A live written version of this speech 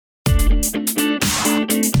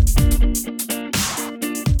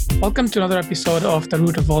Welcome to another episode of The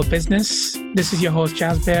Root of All Business. This is your host,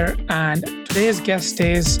 Jasper, and today's guest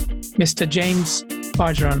is Mr. James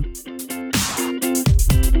Bargeron.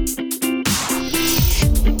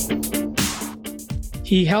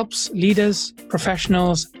 He helps leaders,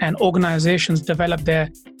 professionals, and organizations develop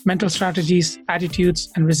their mental strategies,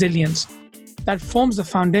 attitudes, and resilience that forms the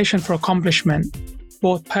foundation for accomplishment,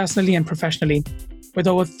 both personally and professionally. With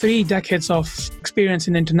over 3 decades of experience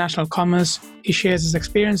in international commerce, he shares his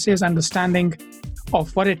experiences, understanding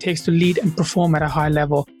of what it takes to lead and perform at a high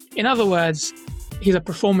level. In other words, he's a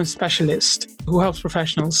performance specialist who helps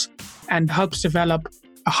professionals and helps develop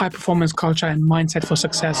a high-performance culture and mindset for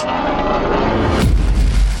success.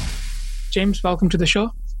 James, welcome to the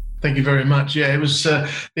show. Thank you very much. Yeah, it was the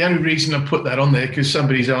only reason I put that on there because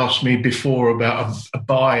somebody's asked me before about a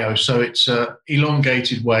bio. So it's an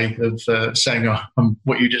elongated way of saying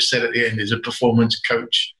what you just said at the end is a performance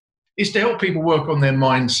coach. It's to help people work on their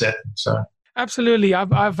mindset. So absolutely.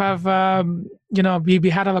 I've we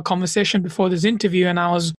had a conversation before this interview, and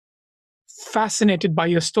I was fascinated by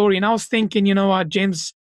your story. And I was thinking, you know what,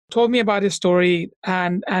 James told me about his story,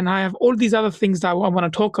 and I have all these other things that I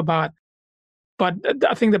want to talk about. But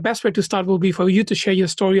I think the best way to start will be for you to share your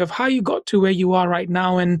story of how you got to where you are right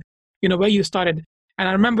now and, where you started. And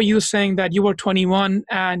I remember you saying that you were 21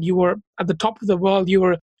 and you were at the top of the world.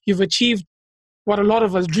 You've achieved what a lot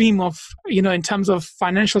of us dream of, in terms of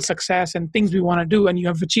financial success and things we want to do. And you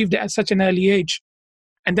have achieved it at such an early age.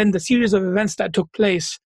 And then the series of events that took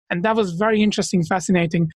place. And that was very interesting,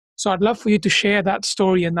 fascinating. So I'd love for you to share that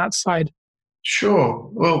story and that side. Sure.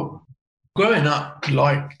 Well, growing up,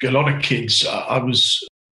 like a lot of kids, I was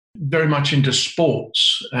very much into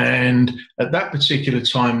sports. And at that particular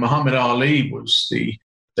time, Muhammad Ali was the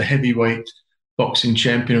heavyweight boxing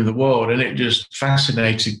champion of the world. And it just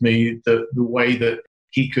fascinated me the way that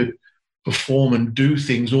he could perform and do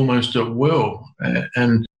things almost at will.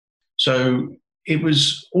 And so it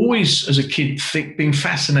was always, as a kid, being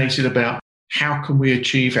fascinated about how can we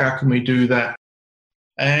achieve, how can we do that?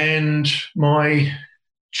 And my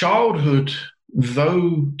childhood,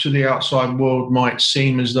 though to the outside world might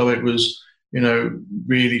seem as though it was,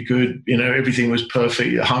 really good, everything was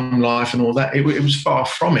perfect, home life and all that, it was far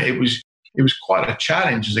from it. It was quite a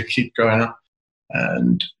challenge as a kid growing up.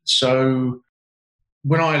 And so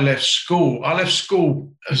when I left school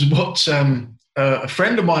as what a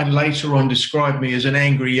friend of mine later on described me as an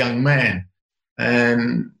angry young man.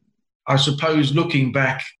 And I suppose looking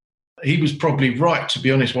back, he was probably right, to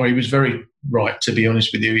be honest. Well, he was very right, to be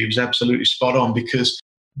honest with you. He was absolutely spot on because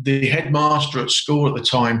the headmaster at school at the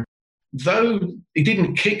time, though he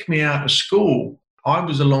didn't kick me out of school, I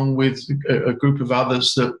was along with a group of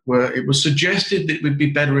others it was suggested that it would be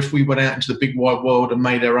better if we went out into the big wide world and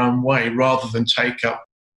made our own way rather than take up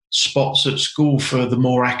spots at school for the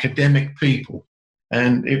more academic people.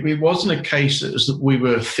 And it wasn't a case that we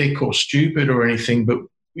were thick or stupid or anything, but,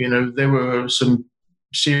 there were some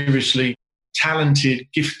seriously talented,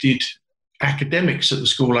 gifted academics at the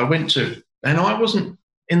school I went to. And I wasn't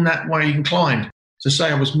in that way inclined to say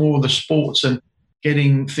I was more of the sports and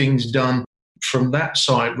getting things done from that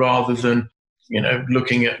side rather than,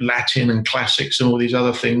 looking at Latin and classics and all these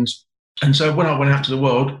other things. And so when I went out to the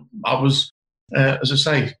world, I was, as I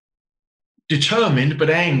say, determined but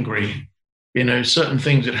angry. Certain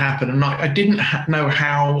things had happened and I didn't know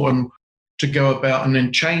how to go about and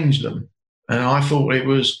then change them. And I thought it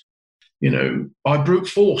was, by brute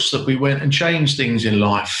force that we went and changed things in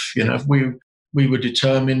life. If we were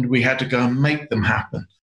determined, we had to go and make them happen.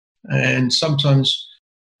 And sometimes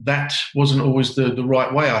that wasn't always the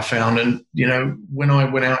right way, I found. And, when I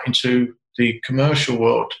went out into the commercial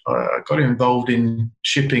world, I got involved in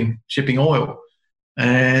shipping oil.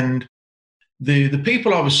 And the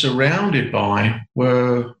people I was surrounded by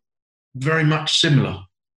were very much similar.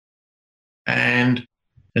 And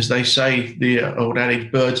as they say, the old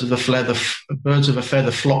adage, birds of a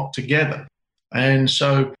feather flock together. And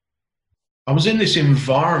so I was in this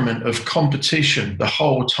environment of competition the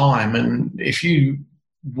whole time. And if you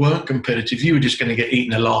weren't competitive, you were just going to get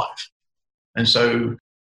eaten alive. And so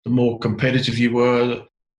the more competitive you were,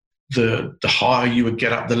 the higher you would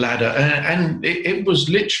get up the ladder. And it was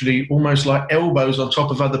literally almost like elbows on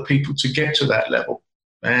top of other people to get to that level.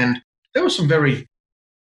 And there were some very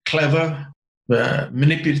clever,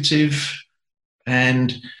 manipulative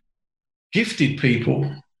and gifted people.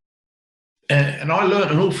 And I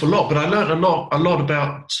learned an awful lot, but I learned a lot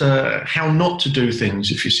about how not to do things,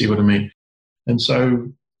 if you see what I mean. And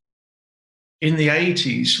so in the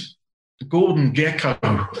 80s, Gordon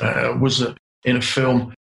Gekko was in a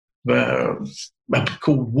film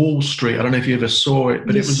called Wall Street. I don't know if you ever saw it,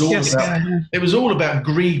 but it was all about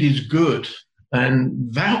greed is good,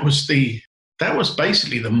 and that was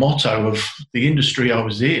basically the motto of the industry I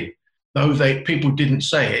was in. Though people didn't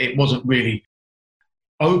say it, it wasn't really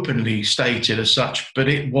openly stated as such, but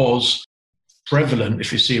it was prevalent,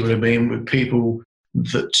 if you see what I mean, with people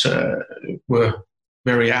that were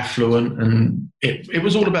very affluent, and it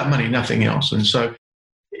was all about money, nothing else. And so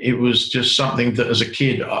it was just something that as a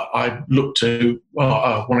kid I looked to, well,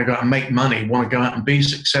 I want to go out and make money, want to go out and be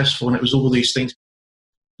successful, and it was all these things.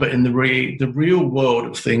 But in the real world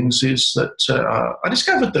of things is that I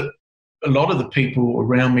discovered that a lot of the people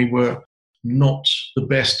around me were not the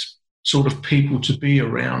best sort of people to be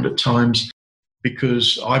around at times,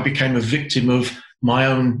 because I became a victim of my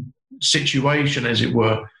own situation, as it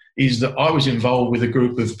were, is that I was involved with a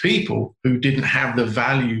group of people who didn't have the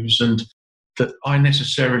values and that I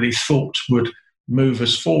necessarily thought would move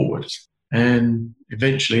us forward. And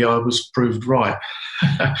eventually I was proved right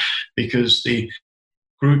because the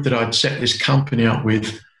group that I'd set this company up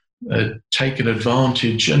with taken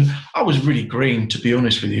advantage. And I was really green, to be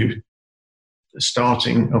honest with you. I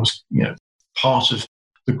was part of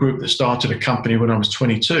the group that started a company when I was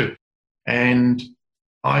 22. And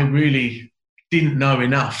I really didn't know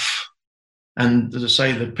enough. And as I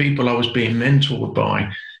say, the people I was being mentored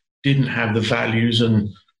by didn't have the values and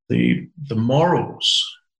the morals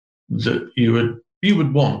that you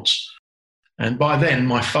would want. And by then,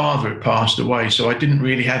 my father had passed away, so I didn't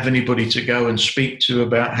really have anybody to go and speak to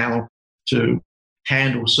about how to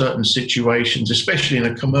handle certain situations, especially in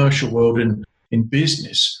a commercial world in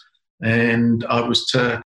business. And I was,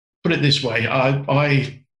 to put it this way,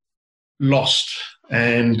 I lost,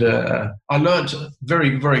 and I learned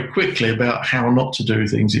very, very quickly about how not to do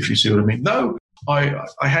things, if you see what I mean. Though I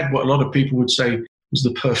had what a lot of people would say was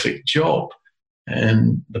the perfect job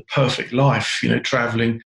and the perfect life,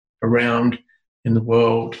 traveling around in the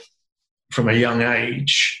world from a young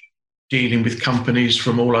age, dealing with companies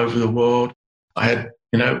from all over the world. I had,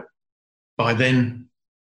 by then,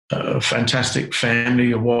 a fantastic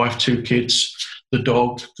family, a wife, 2 kids, the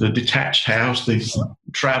dog, the detached house, the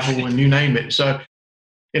travel, and you name it. So,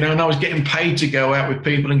 and I was getting paid to go out with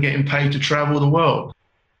people and getting paid to travel the world.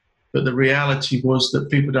 But the reality was that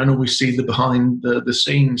people don't always see the behind the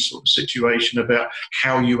scenes sort of situation about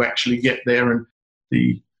how you actually get there and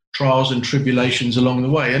the trials and tribulations along the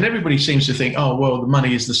way. And everybody seems to think, oh, well, the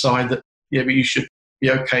money is the side that, yeah, but you should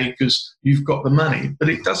be okay because you've got the money. But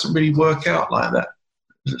it doesn't really work out like that,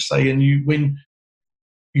 as I say. And when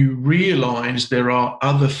you realise there are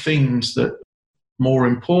other things that are more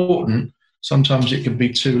important, sometimes it can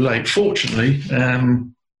be too late. Fortunately,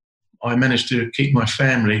 I managed to keep my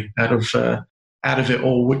family out of it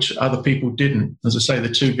all, which other people didn't. As I say, the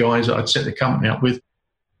 2 guys that I'd set the company up with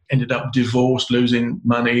ended up divorced, losing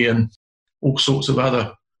money, and all sorts of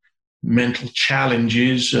other mental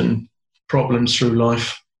challenges and problems through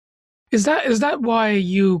life. Is that why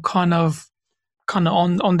you kind of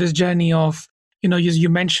on this journey of, you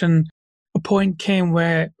mentioned a point came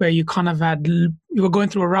where you kind of you were going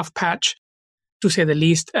through a rough patch, to say the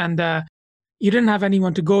least, and you didn't have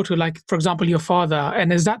anyone to go to, like, for example, your father.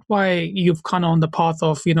 And is that why you've kind of on the path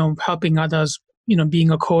of, helping others,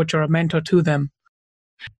 being a coach or a mentor to them?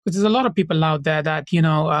 Because there's a lot of people out there that,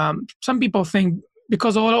 some people think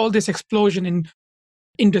because all this explosion in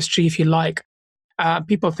industry, if you like,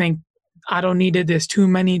 people think, I don't need it, there's too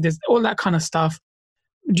many, there's all that kind of stuff.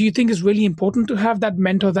 Do you think it's really important to have that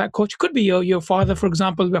mentor, that coach? It could be your father, for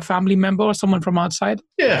example, a family member or someone from outside.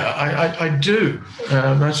 Yeah, I do.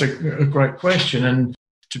 That's a great question. And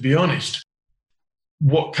to be honest,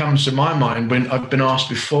 what comes to my mind when I've been asked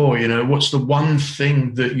before, what's the one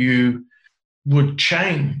thing that you would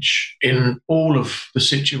change in all of the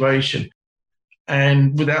situation?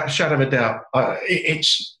 And without a shadow of a doubt,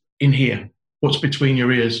 it's in here, what's between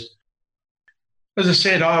your ears. As I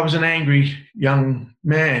said, I was an angry young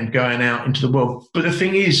man going out into the world. But the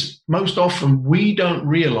thing is, most often we don't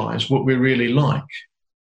realise what we're really like,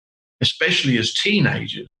 especially as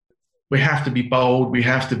teenagers. We have to be bold. We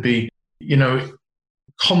have to be,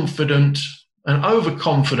 confident and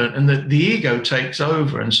overconfident, and the ego takes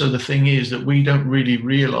over. And so the thing is that we don't really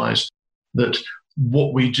realise that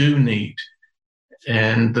what we do need.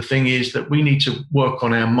 And the thing is that we need to work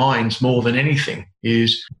on our minds more than anything,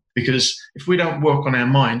 is because if we don't work on our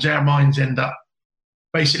minds end up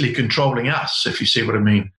basically controlling us, if you see what I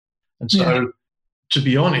mean. And so, to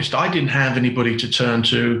be honest, I didn't have anybody to turn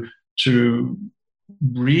to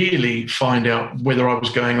really find out whether I was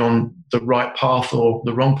going on the right path or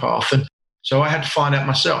the wrong path. And so I had to find out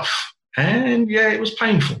myself. And yeah, it was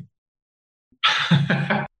painful.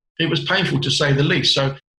 it was painful to say the least.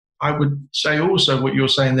 So I would say also what you're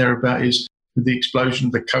saying there about is the explosion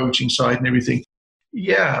of the coaching side and everything.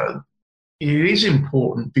 Yeah, it is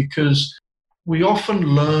important because we often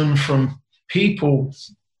learn from people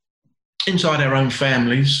inside our own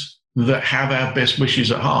families that have our best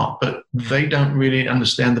wishes at heart, but they don't really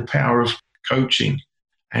understand the power of coaching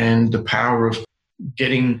and the power of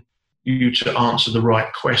getting you to answer the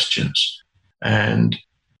right questions. And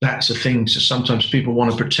that's the thing. So sometimes people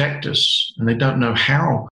want to protect us and they don't know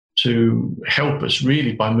how to help us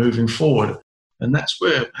really by moving forward. And that's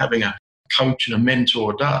where having a coach and a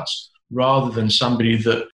mentor does, rather than somebody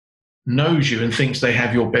that knows you and thinks they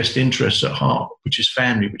have your best interests at heart, which is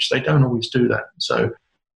family, which they don't always do that. So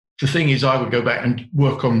the thing is, I would go back and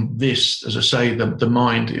work on this, as I say, the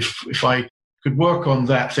mind. If I could work on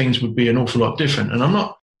that, things would be an awful lot different. And I'm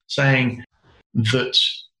not saying that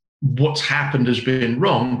what's happened has been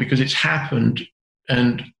wrong, because it's happened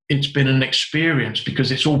and it's been an experience,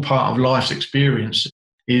 because it's all part of life's experience,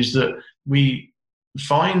 is that we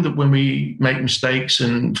find that when we make mistakes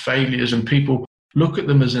and failures and people look at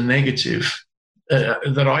them as a negative,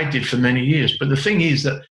 that I did for many years. But the thing is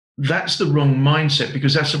that that's the wrong mindset,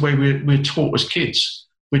 because that's the way we're taught as kids.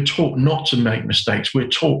 We're taught not to make mistakes. We're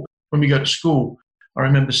taught when we go to school. I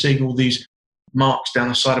remember seeing all these marks down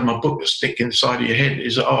the side of my book that stick inside of your head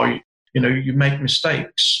is, you make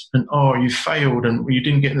mistakes, and you failed, and you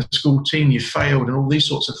didn't get in the school team, you failed, and all these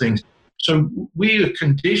sorts of things. So we are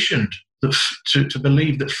conditioned to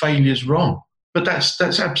believe that failure is wrong. But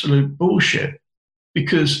that's absolute bullshit,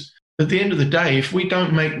 because at the end of the day, if we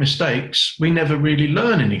don't make mistakes, we never really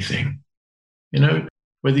learn anything.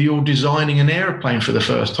 Whether you're designing an airplane for the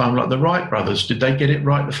first time, like the Wright brothers, did they get it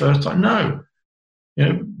right the first time? No.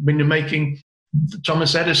 When you're making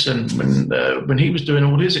Thomas Edison, when he was doing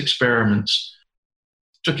all his experiments,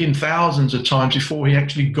 took him thousands of times before he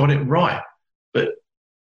actually got it right. But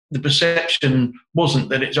the perception wasn't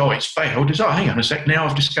that it's failed. It's, hang on a sec, now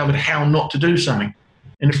I've discovered how not to do something.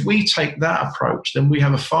 And if we take that approach, then we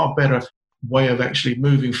have a far better way of actually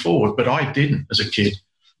moving forward. But I didn't as a kid.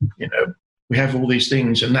 We have all these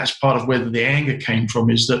things, and that's part of where the anger came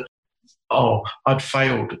from, is that, I'd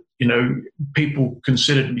failed. People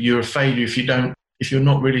considered you a failure if you're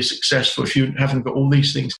not really successful, if you haven't got all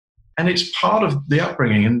these things. And it's part of the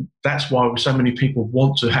upbringing, and that's why so many people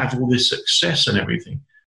want to have all this success and everything.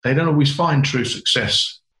 They don't always find true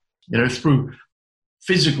success, through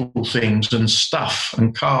physical things and stuff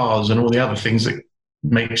and cars and all the other things that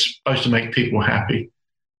supposed to make people happy.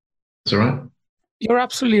 Is that right? You're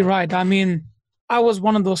absolutely right. I mean, I was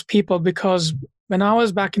one of those people, because when I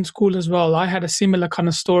was back in school as well, I had a similar kind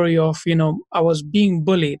of story of, I was being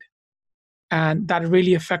bullied, and that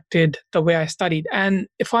really affected the way I studied. And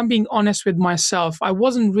if I'm being honest with myself, I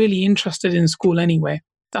wasn't really interested in school anyway.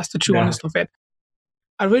 That's the true honest of it.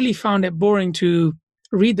 I really found it boring to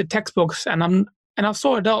read the textbooks, and I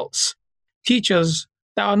saw adults, teachers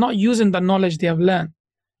that are not using the knowledge they have learned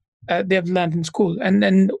in school.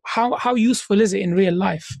 And how useful is it in real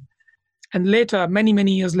life? And later, many,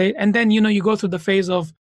 many years later, and then, you go through the phase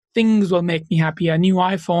of things will make me happy, a new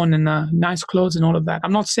iPhone and nice clothes and all of that.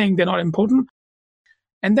 I'm not saying they're not important.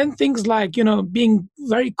 And then things like, being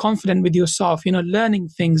very confident with yourself, learning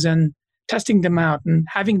things and testing them out and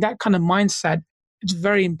having that kind of mindset, it's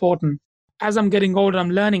very important. As I'm getting older,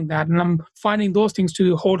 I'm learning that, and I'm finding those things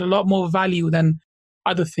to hold a lot more value than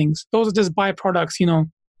other things. Those are just byproducts,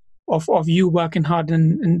 of you working hard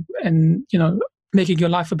and making your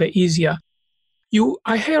life a bit easier.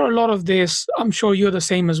 I hear a lot of this, I'm sure you're the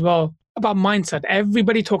same as well, about mindset.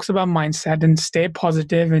 Everybody talks about mindset and stay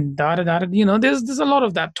positive and there's a lot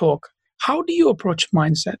of that talk. How do you approach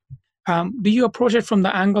mindset? Do you approach it from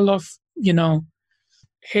the angle of,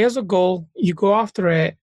 here's a goal, you go after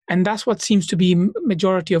it, and that's what seems to be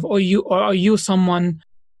majority of, or are you someone,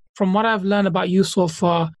 from what I've learned about you so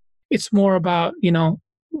far, it's more about,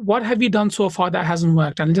 what have you done so far that hasn't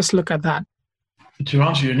worked? And just look at that. To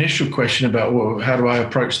answer your initial question about how do I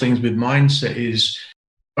approach things with mindset is,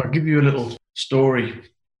 I'll give you a little story.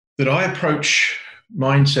 That I approach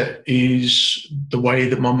mindset is the way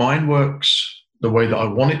that my mind works, the way that I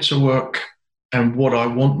want it to work, and what I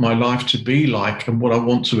want my life to be like and what I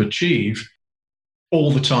want to achieve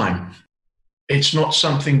all the time. It's not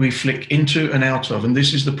something we flick into and out of. And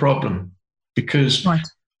this is the problem, because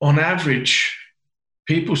on average,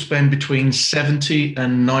 people spend between 70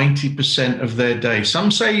 and 90% of their day, some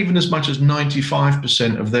say even as much as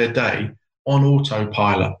 95% of their day, on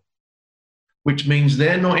autopilot, which means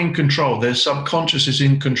they're not in control. Their subconscious is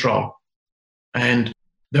in control. And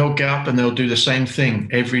they'll get up and they'll do the same thing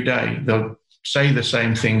every day. They'll say the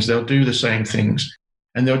same things. They'll do the same things.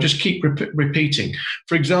 and they'll just keep repeating.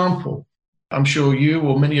 For example, I'm sure you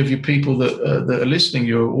or many of you people that are listening,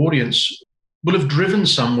 your audience, will have driven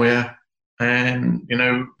somewhere, and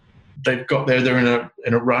they've got there, they're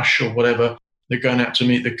in a rush or whatever. They're going out to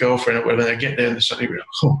meet the girlfriend or whatever. And they get there and they suddenly realize,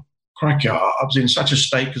 oh, crikey, I was in such a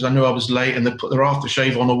state because I knew I was late, and they put their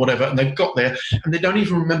aftershave on or whatever, and they've got there and they don't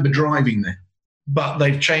even remember driving there. But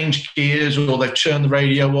they've changed gears, or they've turned the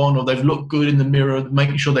radio on, or they've looked good in the mirror,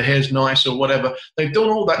 making sure their hair's nice or whatever. They've done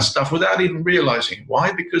all that stuff without even realizing.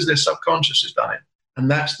 Why? Because their subconscious has done it. And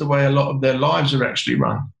that's the way a lot of their lives are actually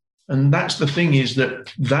run. And that's the thing, is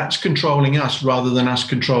that's controlling us rather than us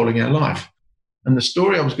controlling our life. And the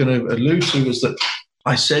story I was going to allude to was that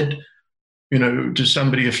I said, to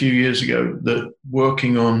somebody a few years ago, that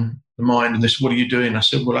working on the mind, and this, what are you doing? I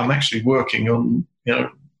said, well, I'm actually working on,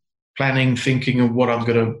 planning, thinking of what I'm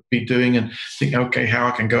going to be doing, and thinking, okay, how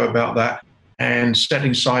I can go about that, and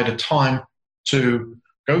setting aside a time to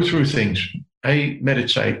go through things,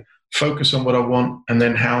 meditate, focus on what I want, and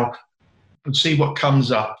then and see what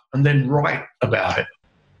comes up, and then write about it.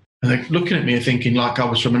 And they're looking at me and thinking like I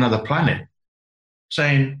was from another planet,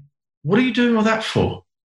 saying, what are you doing all that for?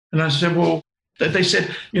 And I said, well, they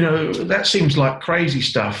said, that seems like crazy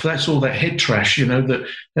stuff. That's all that head trash,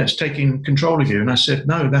 that's taking control of you. And I said,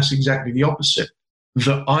 no, that's exactly the opposite.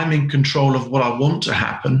 That I'm in control of what I want to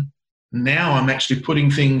happen. Now I'm actually putting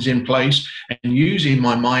things in place and using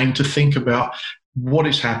my mind to think about what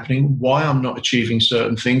is happening, why I'm not achieving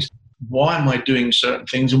certain things, why am I doing certain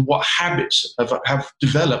things, and what habits have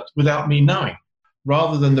developed without me knowing.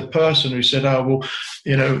 Rather than the person who said, oh, well,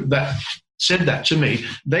 that said that to me,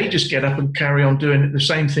 they just get up and carry on doing the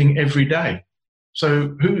same thing every day.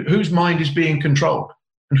 So whose mind is being controlled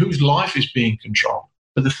and whose life is being controlled?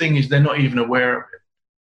 But the thing is, they're not even aware of it.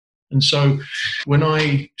 And so when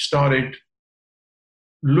I started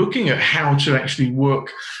looking at how to actually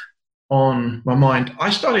work on my mind, I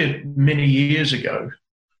started many years ago,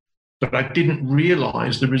 but I didn't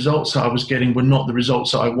realize the results that I was getting were not the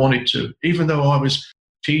results that I wanted to. Even though I was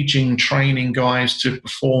teaching, training guys to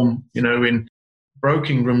perform, in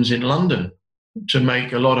broking rooms in London to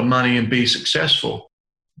make a lot of money and be successful,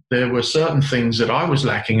 there were certain things that I was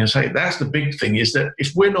lacking. And say, that's the big thing, is that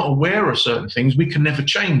if we're not aware of certain things, we can never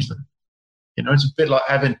change them. It's a bit like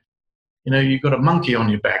having, you've got a monkey on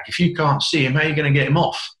your back. If you can't see him, how are you going to get him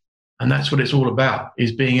off? And that's what it's all about,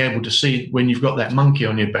 is being able to see when you've got that monkey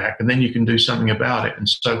on your back, and then you can do something about it. And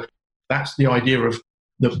so that's the idea of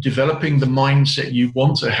developing the mindset you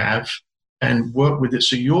want to have and work with it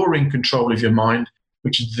so you're in control of your mind,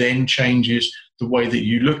 which then changes the way that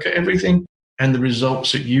you look at everything and the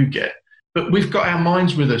results that you get. But we've got our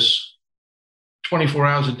minds with us 24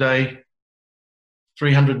 hours a day,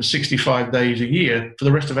 365 days a year for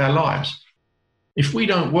the rest of our lives. If we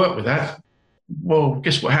don't work with that, well,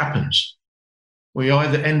 guess what happens? We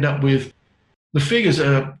either end up with the figures.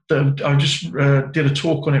 I just did a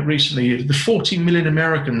talk on it recently. The 40 million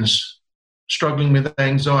Americans struggling with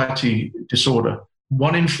anxiety disorder.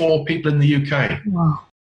 1 in 4 people in the UK. Wow.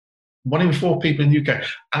 1 in 4 people in the UK.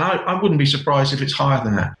 And I wouldn't be surprised if it's higher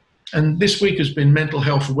than that. And this week has been Mental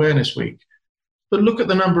Health Awareness Week. But look at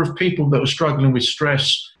the number of people that are struggling with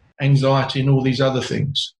stress, anxiety, and all these other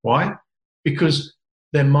things. Why? Because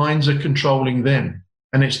their minds are controlling them.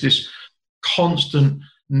 And it's this constant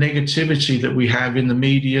negativity that we have in the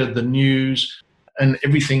media, the news, and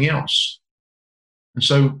everything else. And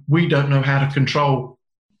so we don't know how to control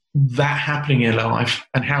that happening in our life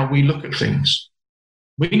and how we look at things.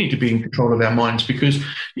 We need to be in control of our minds, because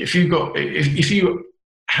if you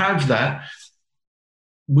have that,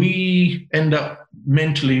 we end up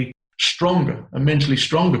mentally stronger, and mentally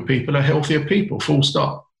stronger people are healthier people, full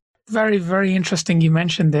stop. Very, very interesting you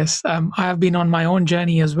mentioned this. I have been on my own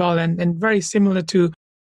journey as well, and very similar to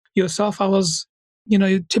yourself. I was,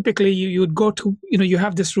 typically you would go to, you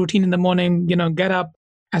have this routine in the morning, get up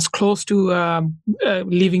as close to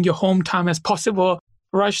leaving your home time as possible,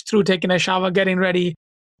 rush through taking a shower, getting ready,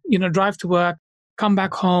 drive to work, come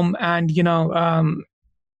back home, and,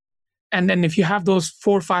 and then if you have those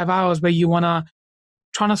 4 or 5 hours where you want to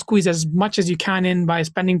try to squeeze as much as you can in by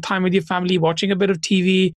spending time with your family, watching a bit of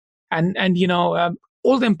TV, and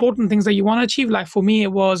all the important things that you want to achieve. Like for me,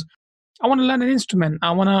 it was, I want to learn an instrument.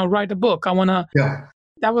 I want to write a book.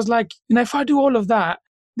 That was like, if I do all of that,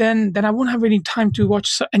 then I won't have any time to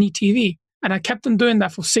watch any TV. And I kept on doing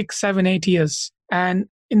that for 6, 7, 8 years. And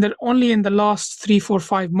only in the last 3, 4,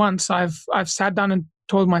 5 months, I've sat down and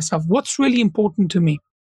told myself, what's really important to me?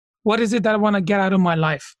 What is it that I want to get out of my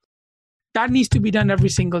life? That needs to be done every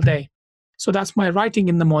single day. So that's my writing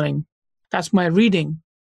in the morning. That's my reading.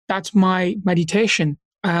 That's my meditation.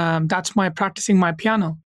 That's my practicing my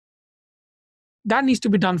piano. That needs to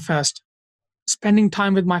be done first. Spending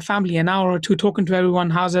time with my family, an hour or two, talking to everyone,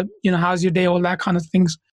 how's it, how's your day, all that kind of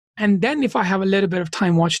things. And then if I have a little bit of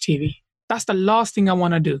time, watch TV. That's the last thing I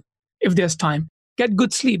want to do. If there's time, get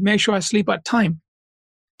good sleep, make sure I sleep at time.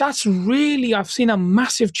 That's really, I've seen a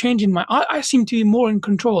massive change in I seem to be more in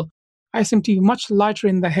control. I seem to be much lighter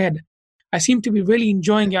in the head. I seem to be really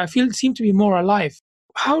enjoying it. Seem to be more alive.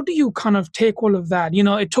 How do you kind of take all of that?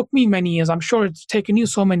 It took me many years. I'm sure it's taken you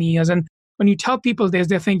so many years. And when you tell people this,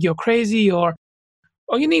 they think you're crazy, or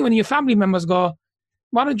when your family members go,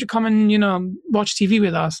 why don't you come and, watch TV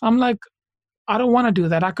with us? I'm like, I don't want to do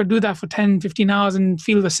that. I could do that for 10, 15 hours and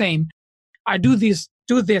feel the same. I do this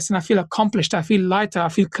and I feel accomplished. I feel lighter. I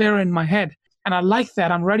feel clearer in my head. And I like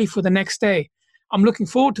that. I'm ready for the next day. I'm looking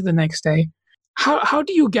forward to the next day. How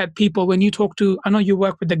do you get people when you talk to, I know you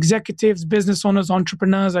work with executives, business owners,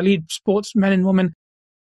 entrepreneurs, elite sportsmen and women.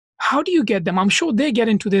 How do you get them? I'm sure they get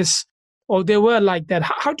into this, or they were like that.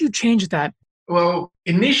 How do you change that? Well,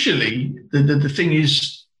 initially, the thing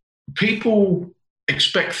is, people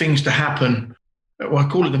expect things to happen. Well, I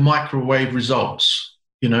call it the microwave results.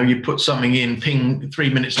 You put something in, ping, 3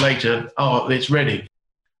 minutes later, oh, it's ready.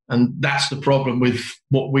 And that's the problem with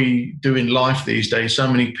what we do in life these days. So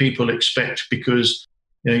many people expect, because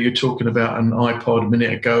you're talking about an iPod a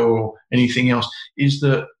minute ago or anything else, is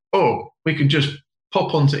that, we can just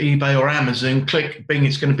pop onto eBay or Amazon, click, bing,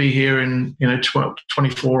 it's going to be here in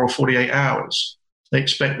 24 or 48 hours. They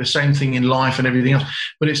expect the same thing in life and everything else.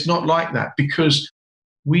 But it's not like that, because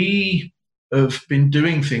we have been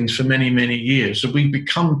doing things for many, many years. So we've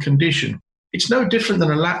become conditioned. It's no different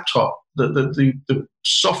than a laptop. The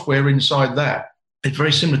software inside that is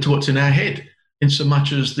very similar to what's in our head, in so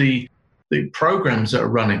much as the programs that are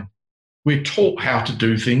running. We're taught how to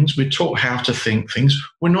do things. We're taught how to think things.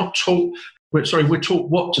 We're taught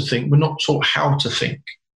what to think. We're not taught how to think.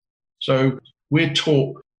 So we're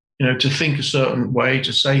taught, to think a certain way,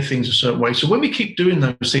 to say things a certain way. So when we keep doing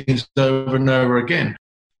those things over and over again,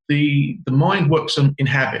 the mind works in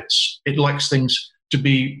habits. It likes things to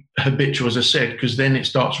be habitual, as I said, because then it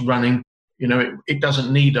starts running. It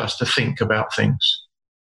doesn't need us to think about things.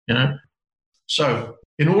 So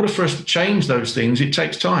in order for us to change those things, it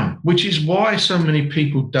takes time, which is why so many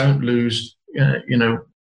people don't lose,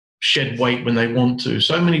 shed weight when they want to.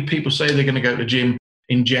 So many people say they're going to go to the gym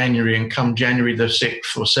in January, and come January the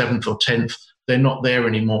 6th or 7th or 10th, they're not there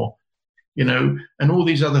anymore. And all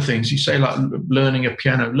these other things. You say, like learning a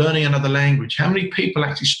piano, learning another language. How many people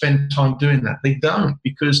actually spend time doing that? They don't,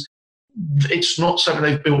 because it's not something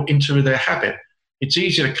they've built into their habit. It's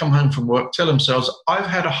easier to come home from work, tell themselves, I've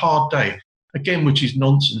had a hard day. Again, which is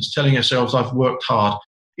nonsense, telling ourselves I've worked hard.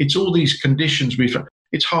 It's all these conditions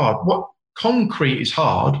it's hard. What concrete is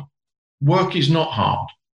hard, work is not hard.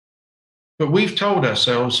 But we've told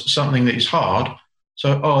ourselves something that is hard.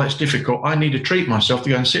 So, it's difficult. I need to treat myself to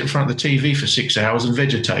go and sit in front of the TV for 6 hours and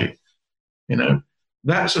vegetate.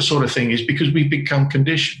 That's the sort of thing, is because we've become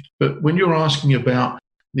conditioned. But when you're asking about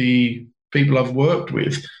the people I've worked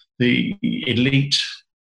with, the elite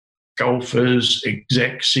golfers,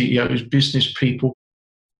 execs, CEOs, business people,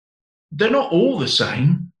 they're not all the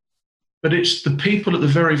same, but it's the people at the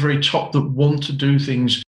very, very top that want to do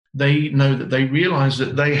things. They know that they realize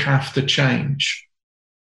that they have to change.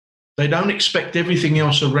 They don't expect everything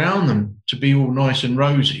else around them to be all nice and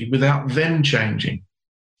rosy without them changing.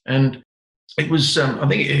 And it was, I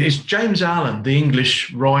think it's James Allen, the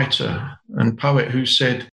English writer and poet, who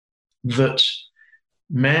said that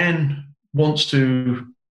man wants to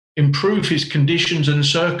improve his conditions and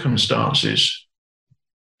circumstances,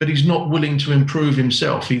 but he's not willing to improve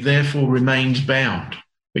himself. He therefore remains bound,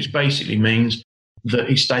 which basically means that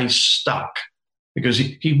he stays stuck, because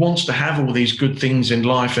he wants to have all these good things in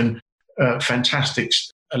life and fantastic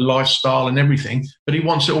lifestyle and everything, but he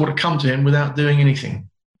wants it all to come to him without doing anything.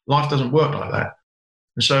 Life doesn't work like that.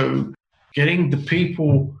 And so getting the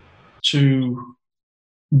people to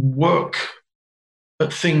work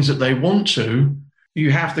at things that they want to,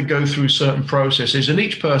 you have to go through certain processes, and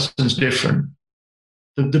each person's different.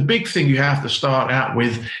 The big thing you have to start out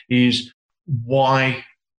with is why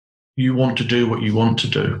you want to do what you want to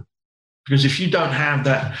do. Because if you don't have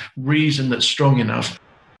that reason that's strong enough,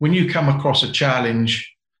 when you come across a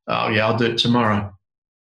challenge, I'll do it tomorrow.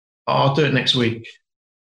 I'll do it next week.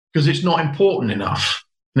 Because it's not important enough.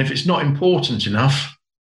 And if it's not important enough,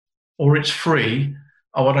 or it's free,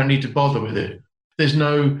 I don't need to bother with it.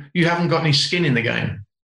 You haven't got any skin in the game.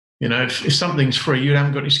 If something's free, you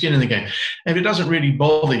haven't got any skin in the game. And if it doesn't really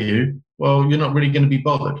bother you, well, you're not really going to be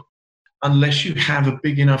bothered unless you have a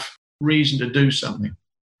big enough reason to do something.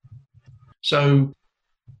 So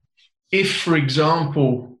if, for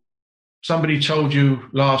example, somebody told you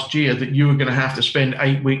last year that you were going to have to spend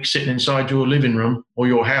 8 weeks sitting inside your living room or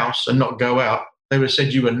your house and not go out, they would have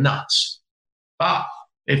said you were nuts. But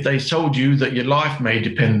if they told you that your life may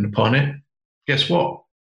depend upon it, guess what?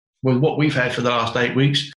 With what we've had for the last 8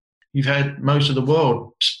 weeks, you've had most of the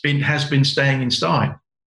world has been staying inside.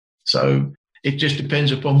 So it just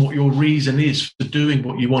depends upon what your reason is for doing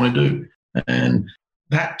what you want to do. And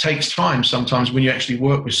that takes time sometimes when you actually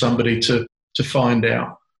work with somebody to find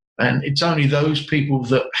out. And it's only those people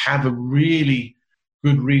that have a really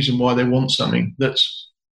good reason why they want something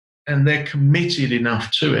and they're committed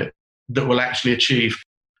enough to it that will actually achieve,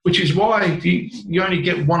 which is why you only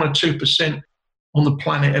get 1 or 2% on the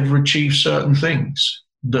planet ever achieve certain things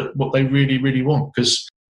that what they really, really want, because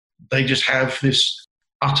they just have this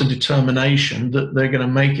utter determination that they're going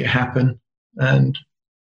to make it happen, and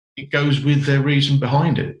it goes with their reason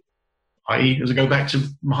behind it. As I go back to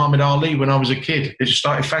Muhammad Ali when I was a kid, it just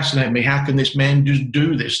started fascinating me. How can this man just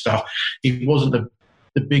do this stuff? He wasn't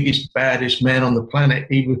the biggest, baddest man on the planet,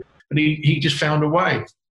 but he just found a way.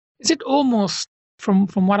 Is it almost, from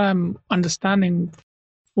what I'm understanding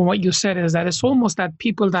from what you said, is that it's almost that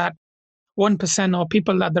people that 1% or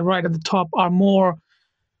people at the right at the top are more,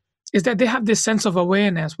 is that they have this sense of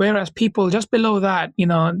awareness, whereas people just below that,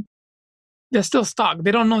 they're still stuck.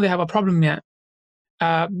 They don't know they have a problem yet.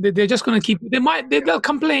 They're just going to keep, they'll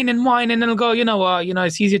complain and whine, and they'll go,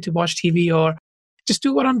 it's easier to watch TV or just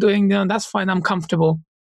do what I'm doing. That's fine. I'm comfortable.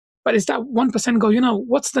 But it's that 1% go,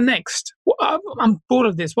 what's the next? I'm bored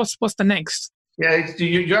of this. What's the next? Yeah,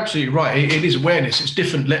 you're absolutely right. It is awareness. It's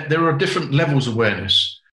different. There are different levels of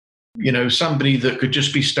awareness. Somebody that could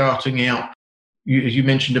just be starting out, you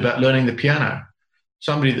mentioned about learning the piano.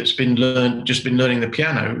 Somebody that's just been learning the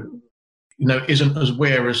piano, isn't as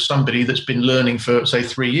aware as somebody that's been learning for, say,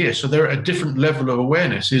 3 years. So they're at a different level of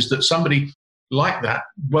awareness. Is that somebody like that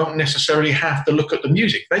won't necessarily have to look at the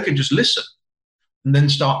music. They can just listen and then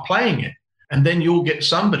start playing it. And then you'll get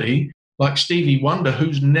somebody like Stevie Wonder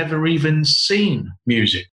who's never even seen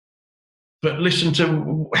music, but listen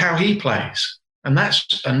to how he plays. And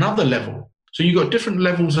that's another level. So you've got different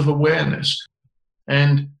levels of awareness.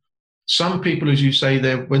 And some people, as you say,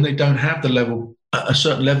 when they don't have a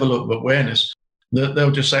certain level of awareness,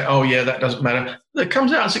 they'll just say, oh, yeah, that doesn't matter. That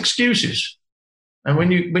comes out as excuses. And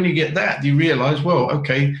when you get that, you realize, well,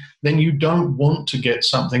 okay, then you don't want to get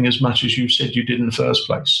something as much as you said you did in the first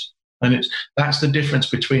place. And that's the difference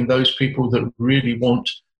between those people that really want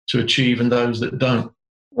to achieve and those that don't.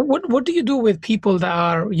 What do you do with people that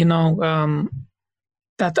are,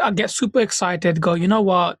 that get super excited, go, you know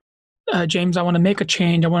what, James, I want to make a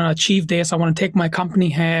change. I want to achieve this. I want to take my company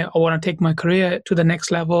here. I want to take my career to the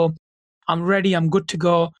next level. I'm ready. I'm good to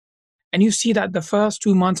go. And you see that the first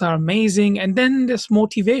 2 months are amazing. And then this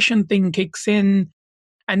motivation thing kicks in,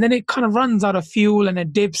 and then it kind of runs out of fuel and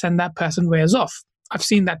it dips, and that person wears off. I've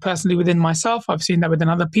seen that personally within myself. I've seen that within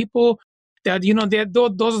other people. Those are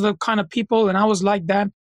the kind of people. And I was like that.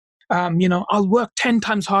 I'll work 10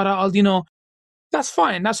 times harder. That's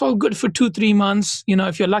fine. That's all good for 2-3 months.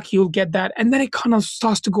 If you're lucky, you'll get that. And then it kind of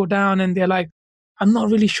starts to go down, and they're like, I'm not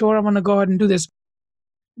really sure I want to go ahead and do this.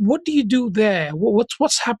 What do you do there?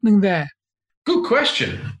 What's happening there? Good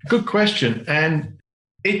question. And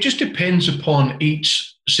it just depends upon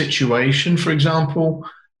each situation. For example,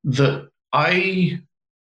 that I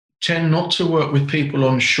tend not to work with people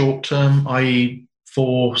on short term, i.e.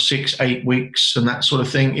 4, 6, 8 weeks and that sort of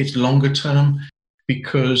thing. It's longer term,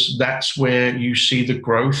 because that's where you see the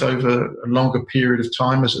growth over a longer period of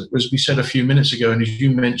time. As we said a few minutes ago, and as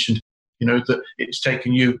you mentioned, that it's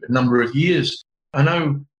taken you a number of years. I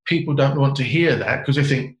know people don't want to hear that because they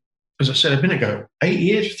think, as I said a minute ago, 8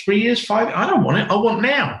 years, 3 years, 5, I don't want it. I want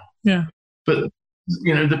now. Yeah. But,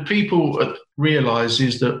 the people realize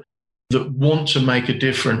is that want to make a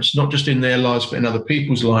difference, not just in their lives, but in other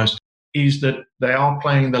people's lives, is that they are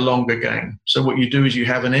playing the longer game. So what you do is you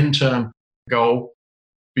have an interim goal,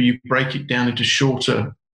 but you break it down into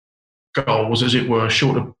shorter goals, as it were,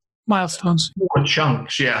 shorter milestones, shorter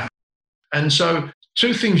chunks. Yeah. And so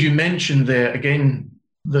 2 things you mentioned there, again,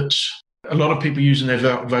 that a lot of people use in their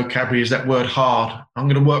vocabulary is that word hard. I'm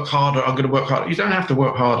going to work harder. I'm going to work harder. You don't have to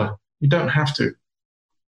work harder. You don't have to.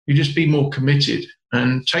 You just be more committed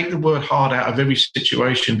and take the word hard out of every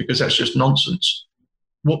situation, because that's just nonsense.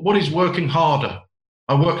 What is working harder?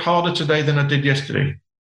 I worked harder today than I did yesterday.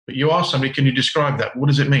 But you ask somebody, can you describe that? What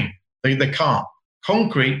does it mean? They can't.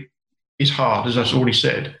 Concrete is hard, as I've already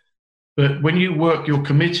said. But when you work, you're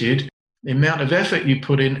committed. The amount of effort you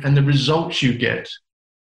put in and the results you get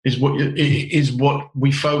is what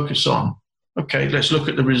we focus on. Okay, let's look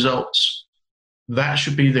at the results. That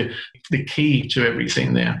should be the key to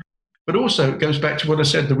everything there. But also, it goes back to what I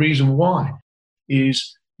said, the reason why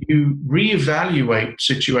is you reevaluate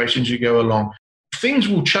situations you go along. Things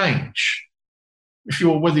will change.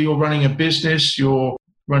 Whether you're running a business, you're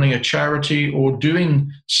running a charity, or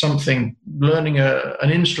doing something, learning an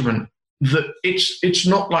instrument, that it's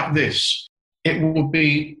not like this. It will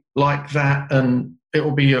be like that, and it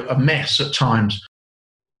will be a mess at times,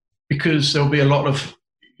 because there'll be a lot of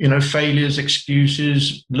failures,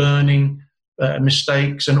 excuses, learning,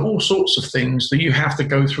 mistakes, and all sorts of things that you have to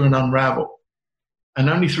go through and unravel. And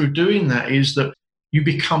only through doing that is that you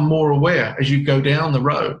become more aware as you go down the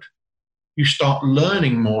road. You start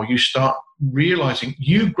learning more. You start realizing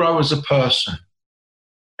you grow as a person.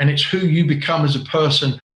 And it's who you become as a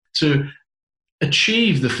person to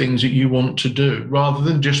achieve the things that you want to do, rather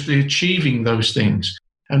than just achieving those things.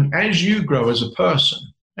 And as you grow as a person,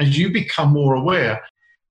 as you become more aware,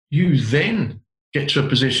 you then get to a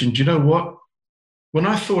position, do you know what? When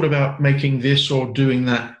I thought about making this or doing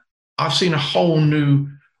that, I've seen a whole new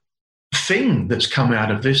thing that's come out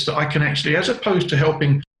of this that I can actually, as opposed to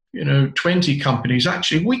helping 20 companies,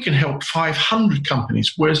 actually we can help 500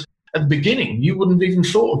 companies. Whereas at the beginning, you wouldn't have even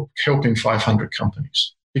thought of helping 500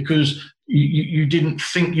 companies because you didn't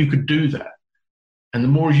think you could do that. And the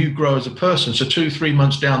more you grow as a person, so 2-3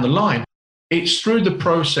 months down the line, it's through the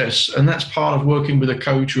process, and that's part of working with a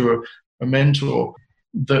coach or a mentor,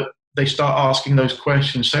 that they start asking those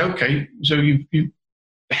questions. Say, okay, so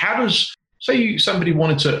how does, say somebody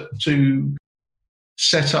wanted to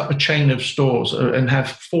set up a chain of stores and have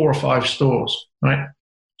 4 or 5 stores, right?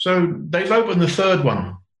 So they've opened the third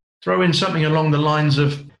one. Throw in something along the lines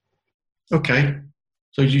of, okay,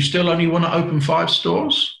 so do you still only want to open 5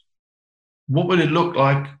 stores? What would it look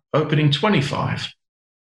like opening 25?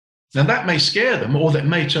 Now that may scare them, or that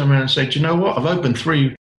may turn around and say, do you know what? I've opened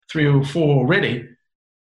three or 4 already,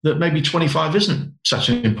 that maybe 25 isn't such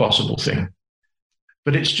an impossible thing.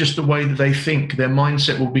 But it's just the way that they think. Their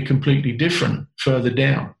mindset will be completely different further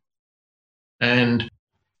down. And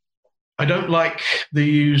I don't like the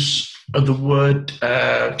use of the word,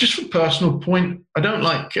 just from a personal point, I don't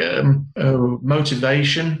like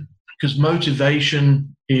motivation, because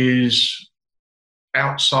motivation is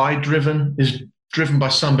outside driven, is driven by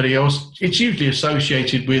somebody else. It's usually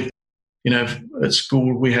associated with, at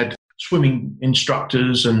school we had swimming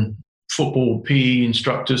instructors and football PE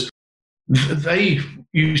instructors. They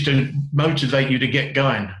used to motivate you to get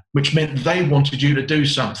going, which meant they wanted you to do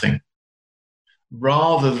something,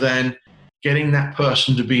 rather than getting that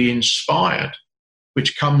person to be inspired,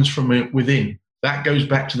 which comes from within. That goes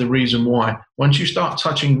back to the reason why. Once you start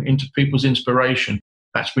touching into people's inspiration,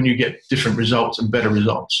 that's when you get different results and better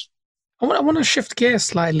results. I want to shift gears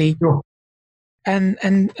slightly. Sure.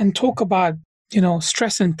 and talk about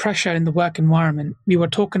stress and pressure in the work environment. We were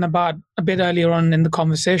talking about a bit earlier on in the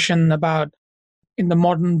conversation about in the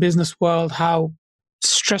modern business world how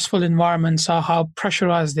stressful environments are, how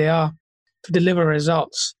pressurized they are to deliver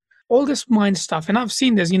results. All this mind stuff, and I've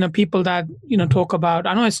seen this. People that talk about.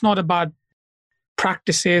 I know it's not about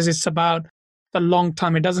practices; it's about the long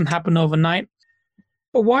term. It doesn't happen overnight.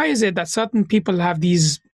 But why is it that certain people have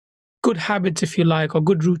these good habits, if you like, or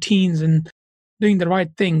good routines and doing the right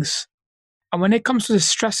things, and when it comes to the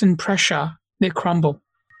stress and pressure, they crumble?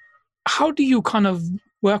 How do you kind of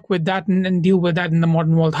work with that and deal with that in the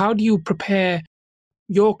modern world? How do you prepare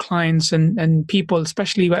your clients and people,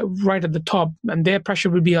 especially right at the top, and their pressure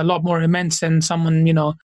will be a lot more immense than someone,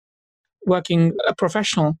 working a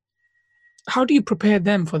professional? How do you prepare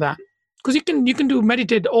them for that? Because you can do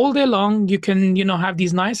meditate all day long. You can, have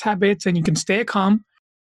these nice habits and you can stay calm.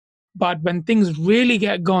 But when things really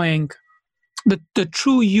get going, the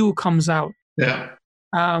true you comes out. Yeah.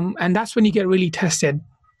 And that's when you get really tested.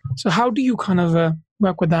 So how do you kind of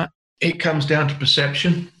work with that? It comes down to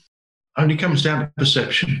perception. Only comes down to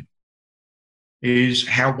perception. Is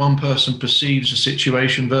how one person perceives a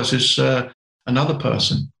situation versus another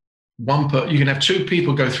person. You can have 2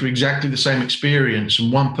 people go through exactly the same experience,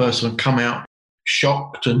 and one person will come out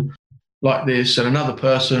shocked and like this, and another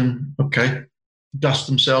person, okay, dust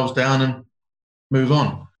themselves down and move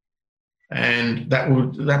on. And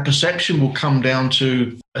that perception will come down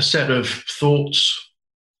to a set of thoughts,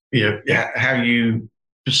 how you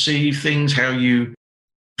perceive things, how you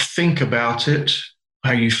think about it,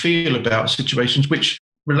 how you feel about situations, which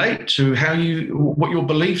relate to what your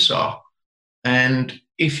beliefs are. And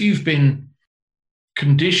if you've been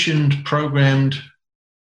conditioned, programmed,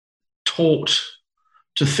 taught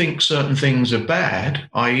to think certain things are bad,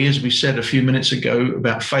 i.e., as we said a few minutes ago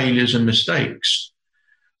about failures and mistakes,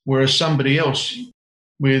 whereas somebody else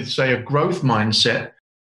with, say, a growth mindset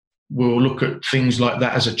will look at things like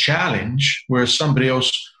that as a challenge, whereas somebody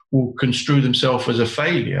else will construe themselves as a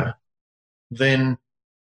failure, then,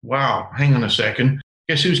 wow, hang on a second.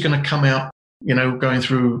 Guess who's going to come out, going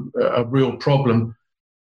through a real problem,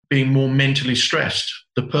 being more mentally stressed?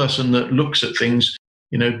 The person that looks at things,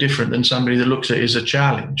 different than somebody that looks at it as a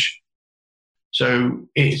challenge. So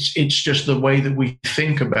it's just the way that we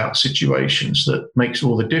think about situations that makes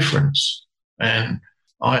all the difference. And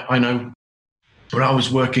I know when I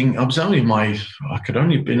was working, I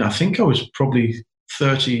think I was probably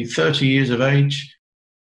 30 years of age.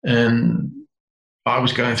 And I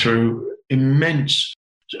was going through immense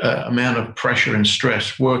amount of pressure and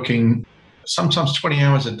stress, working sometimes 20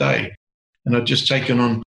 hours a day. And I'd just taken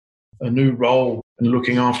on a new role and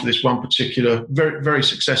looking after this one particular very, very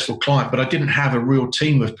successful client, but I didn't have a real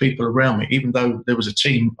team of people around me. Even though there was a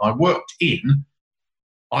team I worked in,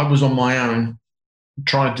 I was on my own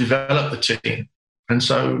trying to develop the team. And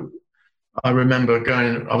so I remember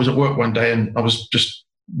I was at work one day and I was just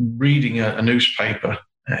reading a newspaper,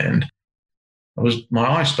 and my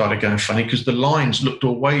eyes started going funny because the lines looked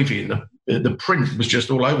all wavy and the print was just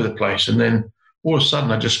all over the place. And then all of a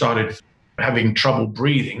sudden I just started having trouble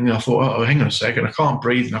breathing. And I thought, oh, hang on a second, I can't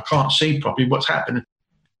breathe and I can't see properly. What's happening?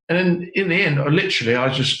 And then in the end,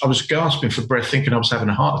 I was gasping for breath, thinking I was having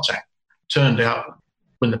a heart attack. Turned out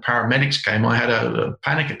when the paramedics came, I had a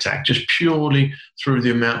panic attack just purely through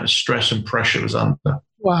the amount of stress and pressure I was under.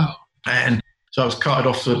 Wow. And so I was carted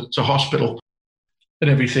off to hospital and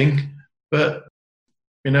everything. But,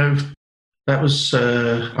 that was,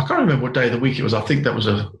 I can't remember what day of the week it was. I think it was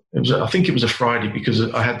a Friday, because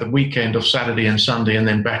I had the weekend of Saturday and Sunday and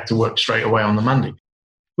then back to work straight away on the Monday.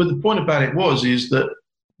 But the point about it is that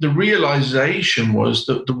the realization was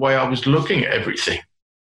that the way I was looking at everything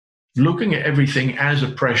as a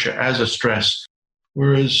pressure, as a stress.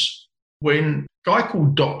 Whereas when a guy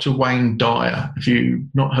called Dr. Wayne Dyer, if you've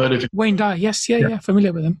not heard of him. Wayne Dyer, yes, yeah,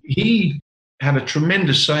 familiar with him. He had a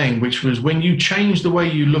tremendous saying, which was, when you change the way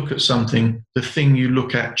you look at something, the thing you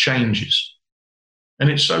look at changes.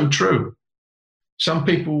 And it's so true. Some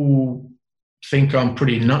people think I'm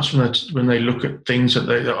pretty nuts when they look at things that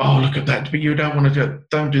they, oh, look at that, but you don't want to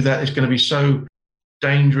don't do that. It's going to be so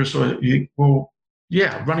dangerous. Or, well,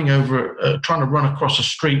 yeah, running over, trying to run across a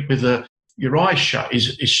street with your eyes shut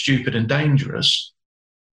is stupid and dangerous.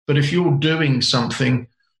 But if you're doing something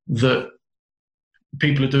that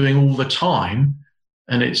people are doing all the time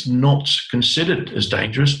and it's not considered as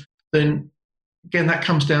dangerous, then again, that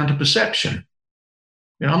comes down to perception.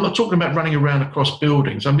 I'm not talking about running around across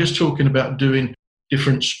buildings. I'm just talking about doing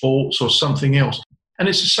different sports or something else. And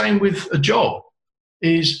it's the same with a job.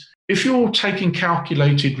 Is if you're taking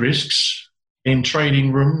calculated risks in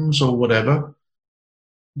trading rooms or whatever,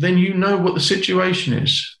 then you know what the situation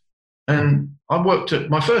is. And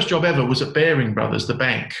my first job ever was at Baring Brothers, the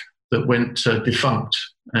bank that went defunct.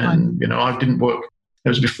 And, I didn't work. It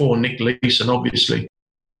was before Nick Leeson, obviously.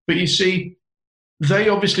 But you see, they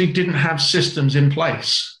obviously didn't have systems in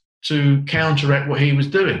place to counteract what he was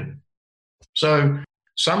doing. So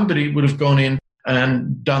somebody would have gone in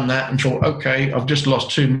and done that and thought, okay, I've just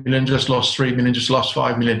lost 2 million, just lost 3 million, just lost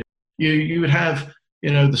 5 million. You would have,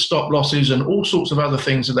 the stop losses and all sorts of other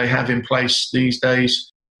things that they have in place these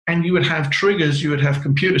days. And you would have triggers, you would have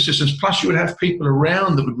computer systems, plus you would have people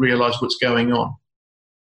around that would realize what's going on.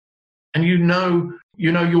 And you know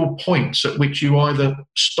your points at which you either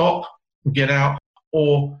stop, get out,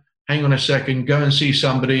 or hang on a second, go and see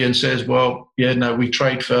somebody and says, well, yeah, no, we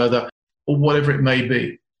trade further, or whatever it may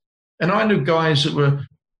be. And I knew guys that were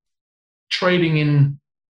trading in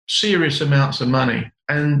serious amounts of money,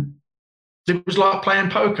 and it was like playing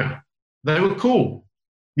poker. They were cool.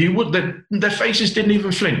 Their faces didn't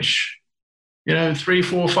even flinch. 3,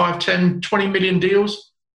 4, 5, 10, 20 million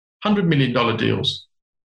deals, $100 million deals.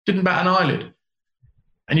 Didn't bat an eyelid.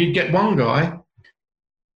 And you'd get one guy,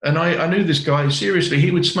 and I knew this guy, seriously, he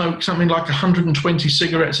would smoke something like 120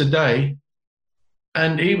 cigarettes a day.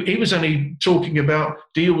 And he was only talking about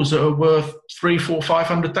deals that are worth $300,000,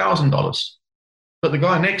 $400,000, $500,000. But the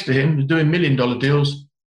guy next to him was doing $1 million deals,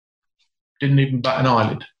 didn't even bat an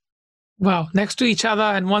eyelid. Wow, next to each other,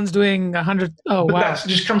 and one's doing 100. Oh, but wow. That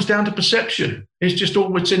just comes down to perception. It's just all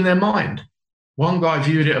what's in their mind. One guy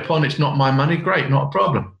viewed it upon, it's not my money, great, not a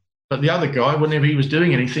problem. But the other guy, whenever he was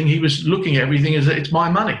doing anything, he was looking at everything as it's my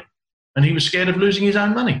money. And he was scared of losing his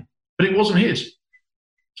own money. But it wasn't his.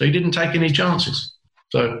 So he didn't take any chances.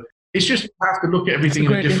 So it's just, you have to look at everything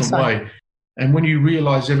in a different way. And when you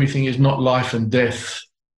realize everything is not life and death,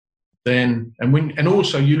 then, and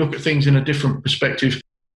also you look at things in a different perspective.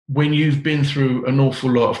 When you've been through an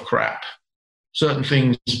awful lot of crap, certain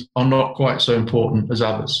things are not quite so important as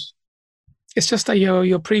others. It's just that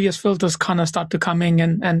your previous filters kind of start to come in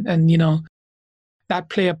and that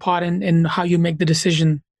play a part in how you make the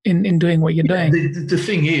decision in doing what you're doing. The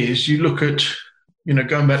thing is, you look at,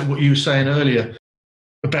 going back to what you were saying earlier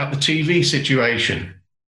about the TV situation.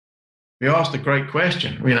 You asked a great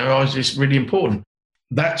question. Is this really important?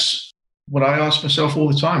 That's what I ask myself all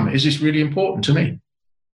the time. Is this really important to me?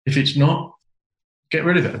 If it's not, get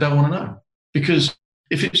rid of it. I don't want to know. Because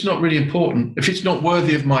if it's not really important, if it's not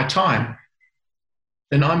worthy of my time,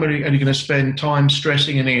 then I'm only going to spend time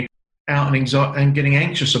stressing and out and getting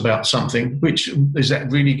anxious about something, which is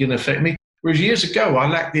that really going to affect me? Whereas years ago, I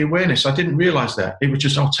lacked the awareness. I didn't realize that. It was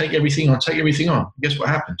just, I'll take everything on. Guess what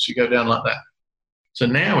happens? You go down like that. So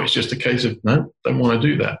now it's just a case of, no, don't want to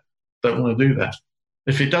do that. Don't want to do that.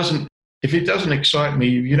 If it doesn't excite me,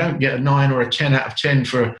 you don't get a 9 or a 10 out of 10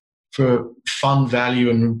 for fun value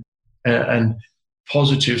and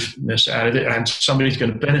positiveness out of it, and somebody's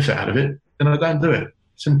going to benefit out of it, then I don't do it.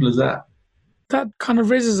 Simple as that. That kind of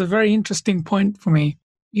raises a very interesting point for me.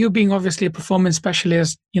 You being obviously a performance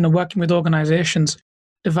specialist, working with organizations,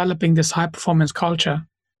 developing this high performance culture.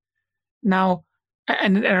 Now,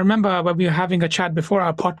 and I remember when we were having a chat before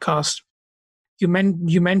our podcast, you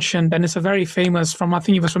mentioned, and it's a very famous I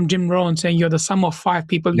think it was from Jim Rohn, saying you're the sum of 5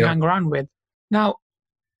 people you hang around with. Now,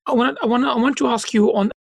 I want to ask you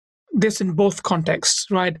on this in both contexts,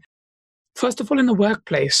 right? First of all, in the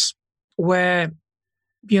workplace, where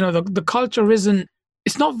the culture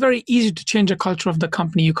it's not very easy to change a culture of the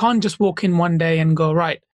company. You can't just walk in one day and go,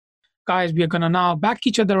 right, guys, we're going to now back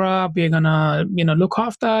each other up. We're going to, look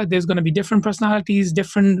after. There's going to be different personalities,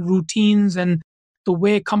 different routines, and the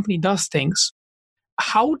way a company does things.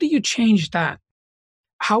 How do you change that?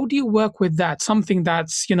 How do you work with that? Something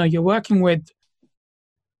that's, you're working with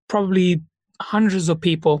probably hundreds of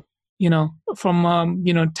people,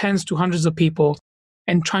 from, tens to hundreds of people,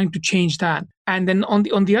 and trying to change that. And then on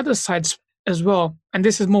the other side as well, and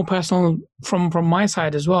this is more personal from my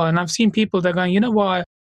side as well. And I've seen people that are going, you know what,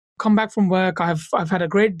 come back from work, I've had a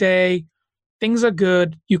great day, things are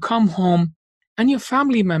good. You come home and your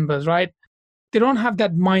family members, right? They don't have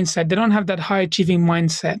that mindset. They don't have that high achieving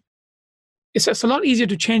mindset. It's a lot easier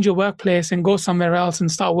to change your workplace and go somewhere else and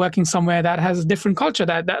start working somewhere that has a different culture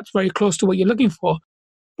that's very close to what you're looking for.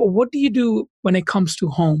 But what do you do when it comes to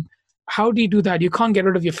home? How do you do that? You can't get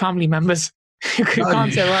rid of your family members. You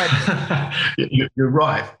can't say, right. You're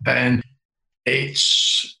right. And it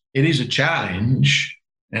is a challenge.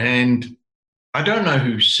 And I don't know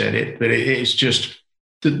who said it, but it's just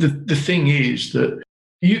the thing is that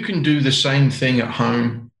you can do the same thing at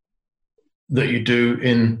home that you do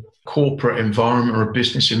in corporate environment or a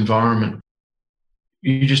business environment.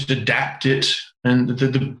 You just adapt it. And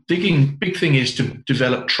the big thing is to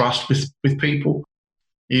develop trust with people.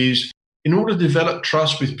 Is in order to develop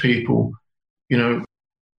trust with people,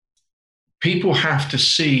 people have to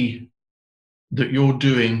see that you're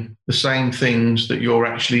doing the same things that you're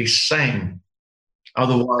actually saying.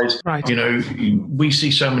 Otherwise, right. We see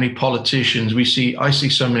so many politicians. I see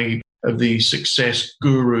so many of these success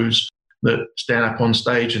gurus that stand up on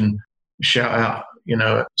stage and shout out,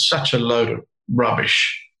 such a load of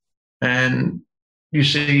rubbish. And you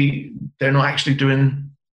see, they're not actually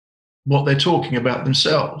doing what they're talking about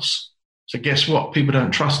themselves. So guess what? People don't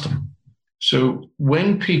trust them. So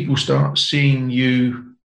when people start seeing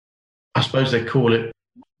you, I suppose they call it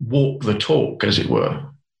walk the talk, as it were,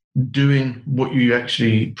 doing what you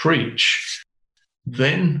actually preach,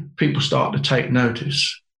 then people start to take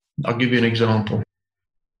notice. I'll give you an example.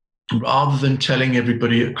 Rather than telling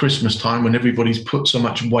everybody at Christmas time when everybody's put so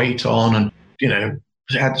much weight on and,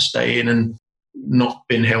 had to stay in and not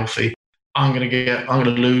been healthy, I'm going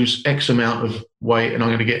to lose X amount of weight and I'm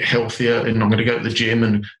going to get healthier and I'm going to go to the gym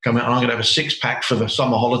and come out and I'm going to have a 6-pack for the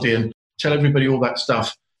summer holiday and tell everybody all that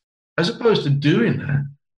stuff. As opposed to doing that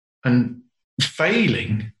and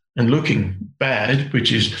failing and looking bad,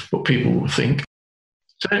 which is what people think,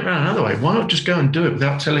 turn it around another way. Why not just go and do it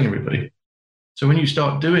without telling everybody? So when you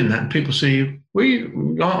start doing that and people see you,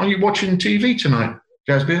 are you watching TV tonight,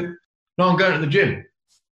 Jasbir? No, I'm going to the gym.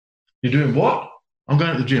 You're doing what? I'm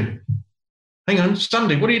going to the gym. Hang on,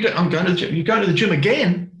 Sunday, what are you doing? I'm going to the gym. You're going to the gym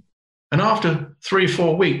again? And after 3 or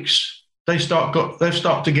 4 weeks, they start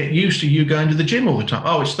to get used to you going to the gym all the time.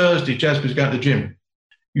 Oh, it's Thursday, Jasbir's going to the gym.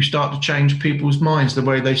 You start to change people's minds the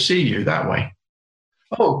way they see you that way.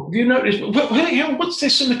 Oh, have you noticed? What's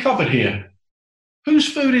this in the cupboard here?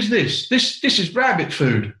 Whose food is this? This is rabbit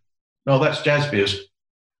food. Oh, that's Jasbir's.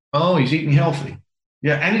 Oh, he's eating healthy.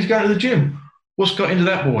 Yeah, and he's going to the gym. What's got into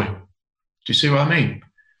that boy? Do you see what I mean?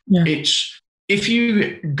 Yeah. It's if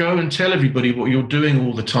you go and tell everybody what you're doing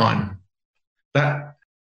all the time, that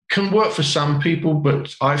can work for some people,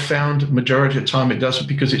 but I found majority of the time it doesn't,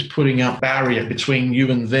 because it's putting up barrier between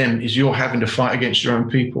you and them, is you're having to fight against your own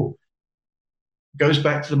people. It goes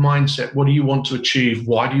back to the mindset. What do you want to achieve?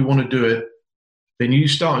 Why do you want to do it? Then you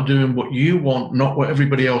start doing what you want, not what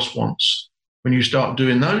everybody else wants. When you start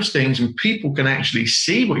doing those things and people can actually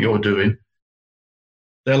see what you're doing,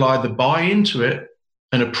 they'll either buy into it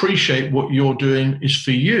and appreciate what you're doing is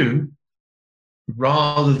for you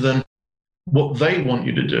rather than what they want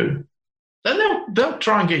you to do. Then they'll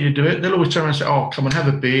try and get you to do it. They'll always turn around and say, oh, come and have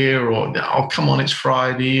a beer, or oh, come on, it's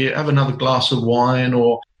Friday, have another glass of wine,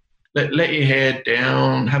 or let your hair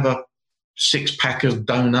down, have a 6-pack of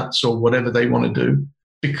donuts, or whatever they want to do.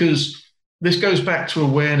 Because this goes back to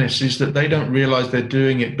awareness, is that they don't realize they're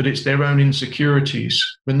doing it, but it's their own insecurities.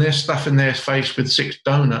 When they're stuffing their face with 6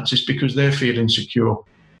 donuts, it's because they're feeling insecure.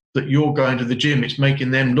 That you're going to the gym, it's making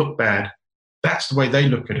them look bad. That's the way they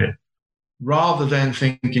look at it. Rather than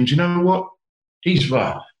thinking, do you know what? He's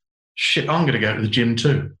right. Shit, I'm going to go to the gym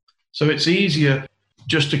too. So it's easier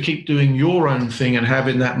just to keep doing your own thing and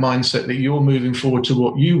having that mindset that you're moving forward to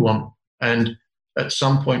what you want. And at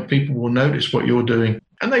some point, people will notice what you're doing.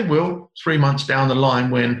 And they will 3 months down the line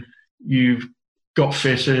when you've got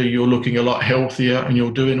fitter, you're looking a lot healthier, and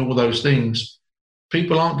you're doing all those things.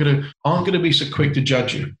 People aren't going to be so quick to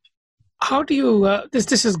judge you. How do you?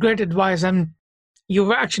 This is great advice, and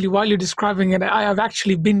you've actually, while you're describing it, I have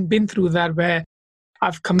actually been through that, where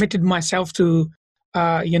I've committed myself to,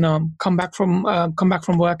 come back from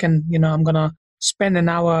work, and I'm gonna spend an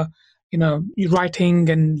hour, writing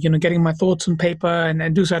and getting my thoughts on paper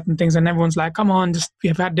and do certain things, and everyone's like, come on, just we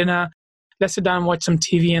have had dinner, let's sit down and watch some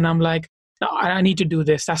TV, and I'm like, no, I need to do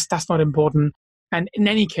this. That's not important. And in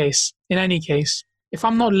any case, if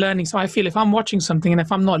I'm not learning, so I feel if I'm watching something and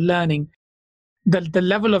if I'm not learning, the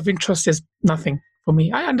level of interest is nothing for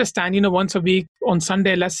me. I understand, once a week on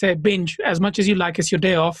Sunday, let's say binge as much as you like, it's your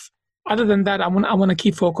day off. Other than that, I want to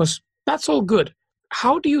keep focus. That's all good.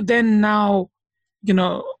 How do you then now,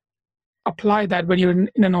 apply that when you're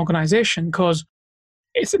in an organization? Because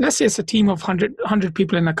let's say it's a team of 100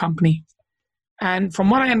 people in a company. And from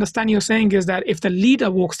what I understand, you're saying is that if the leader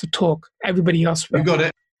walks the talk, everybody else will. You got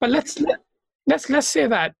it. But let's say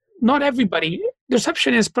that not everybody. The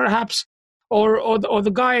receptionist perhaps, or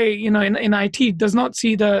the guy in IT does not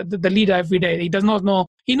see the leader every day. He does not know.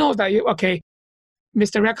 He knows that okay,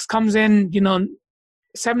 Mr. X comes in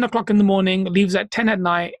 7 o'clock in the morning, leaves at 10 at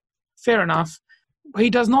night. Fair enough. But he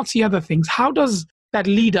does not see other things. How does that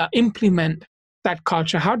leader implement that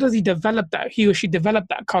culture? How does he or she develop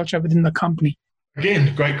that culture within the company?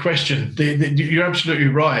 Again, great question. You're absolutely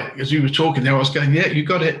right. As you were talking there, I was going, yeah, you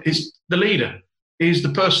got it. It's the leader. He's the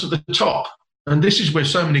person at the top. And this is where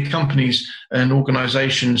so many companies and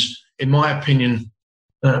organizations, in my opinion,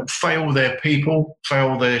 fail their people,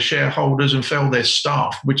 fail their shareholders, and fail their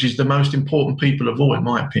staff, which is the most important people of all, in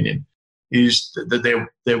my opinion, is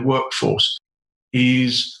their workforce.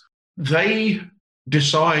 Is they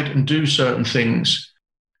decide and do certain things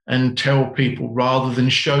and tell people rather than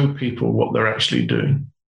show people what they're actually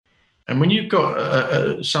doing. And when you've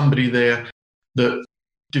got somebody there that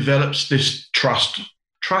develops this trust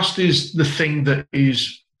is the thing that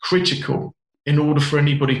is critical in order for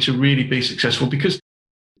anybody to really be successful. Because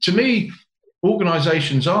to me,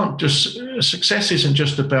 organizations aren't just, success isn't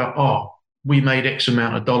just about, we made X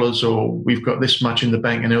amount of dollars, or we've got this much in the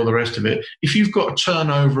bank and all the rest of it. If you've got a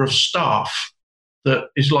turnover of staff that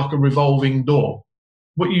is like a revolving door,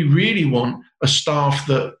 what you really want are staff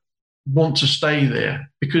that want to stay there,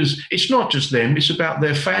 because it's not just them, it's about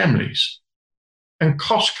their families. And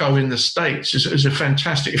Costco in the States is a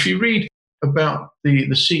fantastic, if you read about the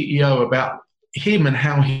CEO, about him and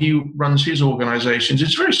how he runs his organizations,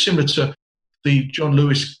 it's very similar to the John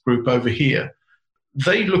Lewis group over here.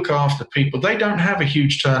 They look after people. They don't have a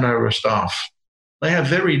huge turnover of staff. They have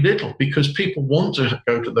very little because people want to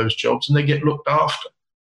go to those jobs and they get looked after.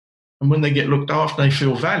 And when they get looked after, they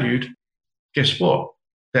feel valued. Guess what?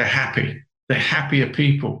 They're happy. They're happier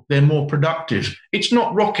people. They're more productive. It's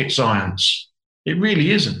not rocket science. It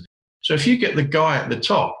really isn't. So if you get the guy at the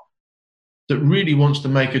top that really wants to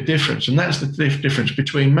make a difference, and that's the difference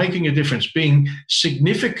between making a difference, being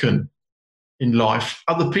significant in life,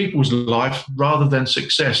 other people's life, rather than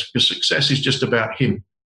success, because success is just about him.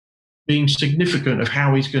 Being significant of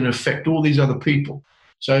how he's going to affect all these other people.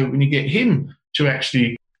 So when you get him to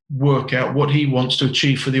actually work out what he wants to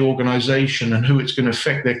achieve for the organization and who it's going to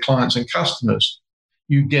affect their clients and customers,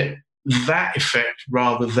 you get that effect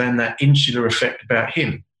rather than that insular effect about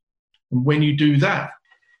him. And when you do that,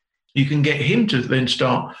 you can get him to then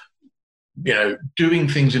start, doing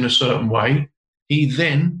things in a certain way. He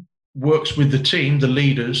then works with the team, the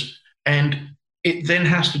leaders, and it then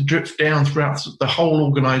has to drift down throughout the whole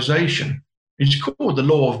organization. It's called the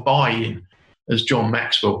law of buy-in, as John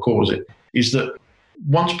Maxwell calls it, is that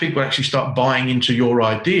once people actually start buying into your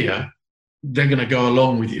idea, they're going to go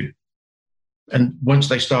along with you. And once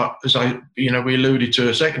they start, as we alluded to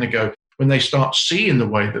a second ago, when they start seeing the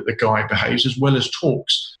way that the guy behaves as well as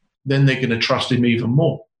talks, then they're going to trust him even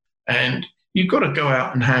more. And you've got to go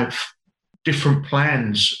out and have different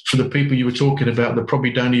plans for the people you were talking about that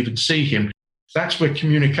probably don't even see him. That's where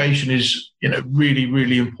communication is, really,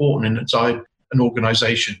 really important inside an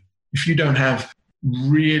organization. If you don't have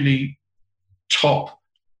really top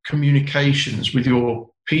communications with your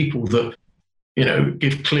people that,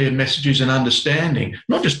 give clear messages and understanding,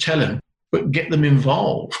 not just tell them, but get them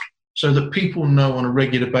involved so that people know on a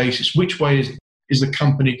regular basis which way is the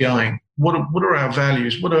company going, what are our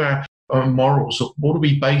values, what are our morals, what are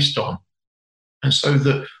we based on, and so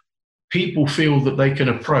that people feel that they can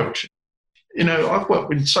approach. I've worked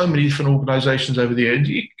with so many different organizations over the years,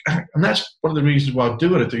 and that's one of the reasons why I do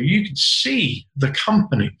what I do. You can see the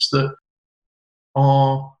companies that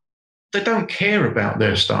they don't care about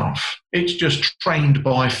their staff. It's just trained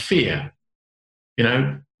by fear.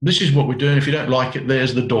 This is what we're doing. If you don't like it,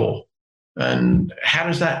 there's the door. And how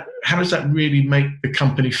does that really make the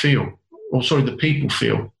company feel? Or the people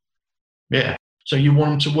feel? Yeah. So you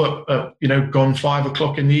want them to work, gone 5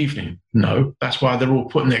 o'clock in the evening? No, that's why they're all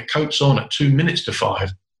putting their coats on at 2 minutes to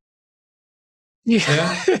 5.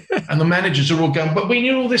 Yeah. And the managers are all going, but we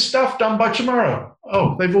need all this stuff done by tomorrow.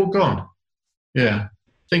 Oh, they've all gone. Yeah.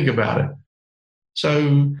 Think about it.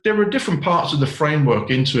 So there are different parts of the framework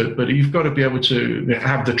into it, but you've got to be able to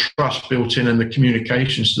have the trust built in and the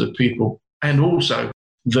communications to the people, and also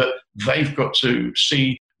that they've got to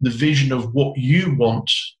see the vision of what you want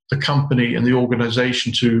the company and the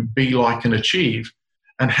organization to be like and achieve,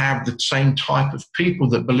 and have the same type of people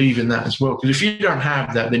that believe in that as well. Because if you don't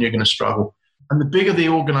have that, then you're going to struggle. And the bigger the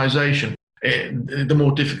organization, the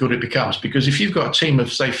more difficult it becomes. Because if you've got a team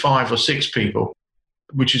of, say, 5 or 6 people,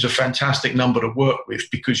 which is a fantastic number to work with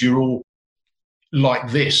because you're all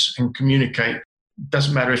like this and communicate,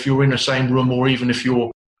 doesn't matter if you're in the same room or even if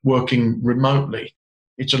you're working remotely.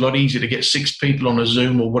 It's a lot easier to get 6 people on a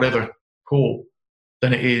Zoom or whatever call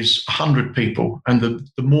than it is 100 people. And the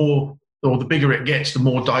more, or the bigger it gets, the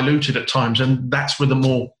more diluted at times. And that's where the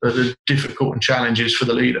more difficult and challenge is for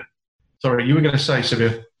the leader. Sorry, you were going to say,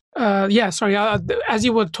 Sylvia? As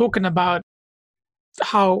you were talking about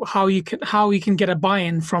how you can get a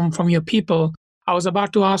buy-in from your people, I was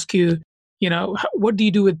about to ask you, what do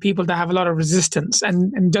you do with people that have a lot of resistance?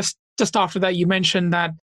 And just after that, you mentioned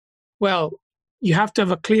that, well, you have to have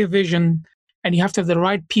a clear vision and you have to have the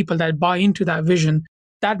right people that buy into that vision.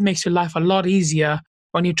 That makes your life a lot easier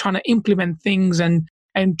when you're trying to implement things and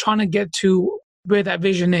trying to get to where that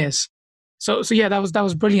vision is. So yeah, that was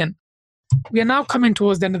brilliant. We are now coming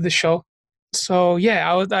towards the end of the show. So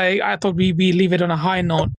yeah, I thought we leave it on a high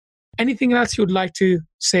note. Anything else you would like to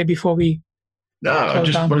say before we? No, I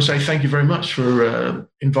just want to say thank you very much for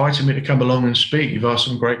inviting me to come along and speak. You've asked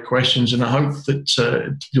some great questions, and I hope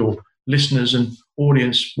that your listeners and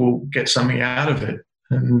audience will get something out of it.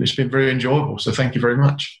 And it's been very enjoyable. So thank you very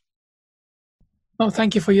much. Oh,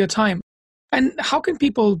 thank you for your time. And how can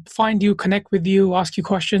people find you, connect with you, ask you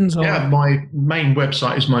questions? Or? Yeah, my main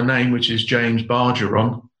website is my name, which is James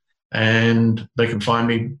Bargeron. And they can find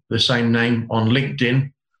me the same name on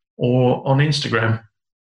LinkedIn or on Instagram.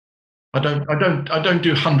 I don't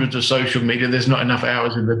do hundreds of social media. There's not enough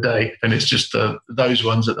hours in the day, and it's just those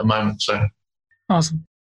ones at the moment. So awesome.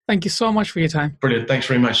 Thank you so much for your time. Brilliant. Thanks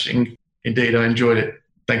very much. Indeed, I enjoyed it.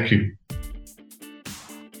 Thank you.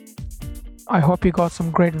 I hope you got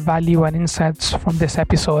some great value and insights from this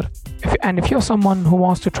episode. If you're someone who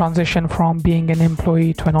wants to transition from being an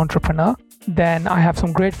employee to an entrepreneur, then I have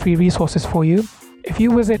some great free resources for you. If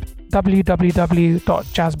you visit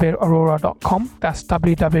www.jasbiraurora.com, that's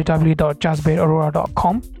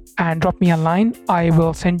www.jasbiraurora.com, and drop me a line, I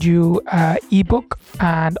will send you an ebook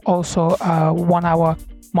and also a 1-hour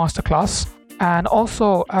masterclass. And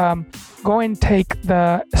also go and take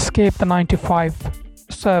the Escape the 9 to 5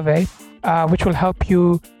 survey, which will help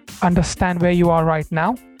you understand where you are right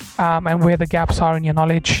now and where the gaps are in your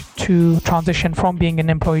knowledge to transition from being an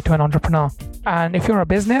employee to an entrepreneur. And if you're a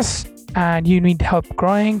business and you need help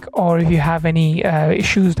growing, or if you have any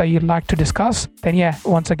issues that you'd like to discuss, then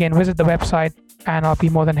once again, visit the website and I'll be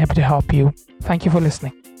more than happy to help you. Thank you for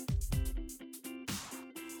listening.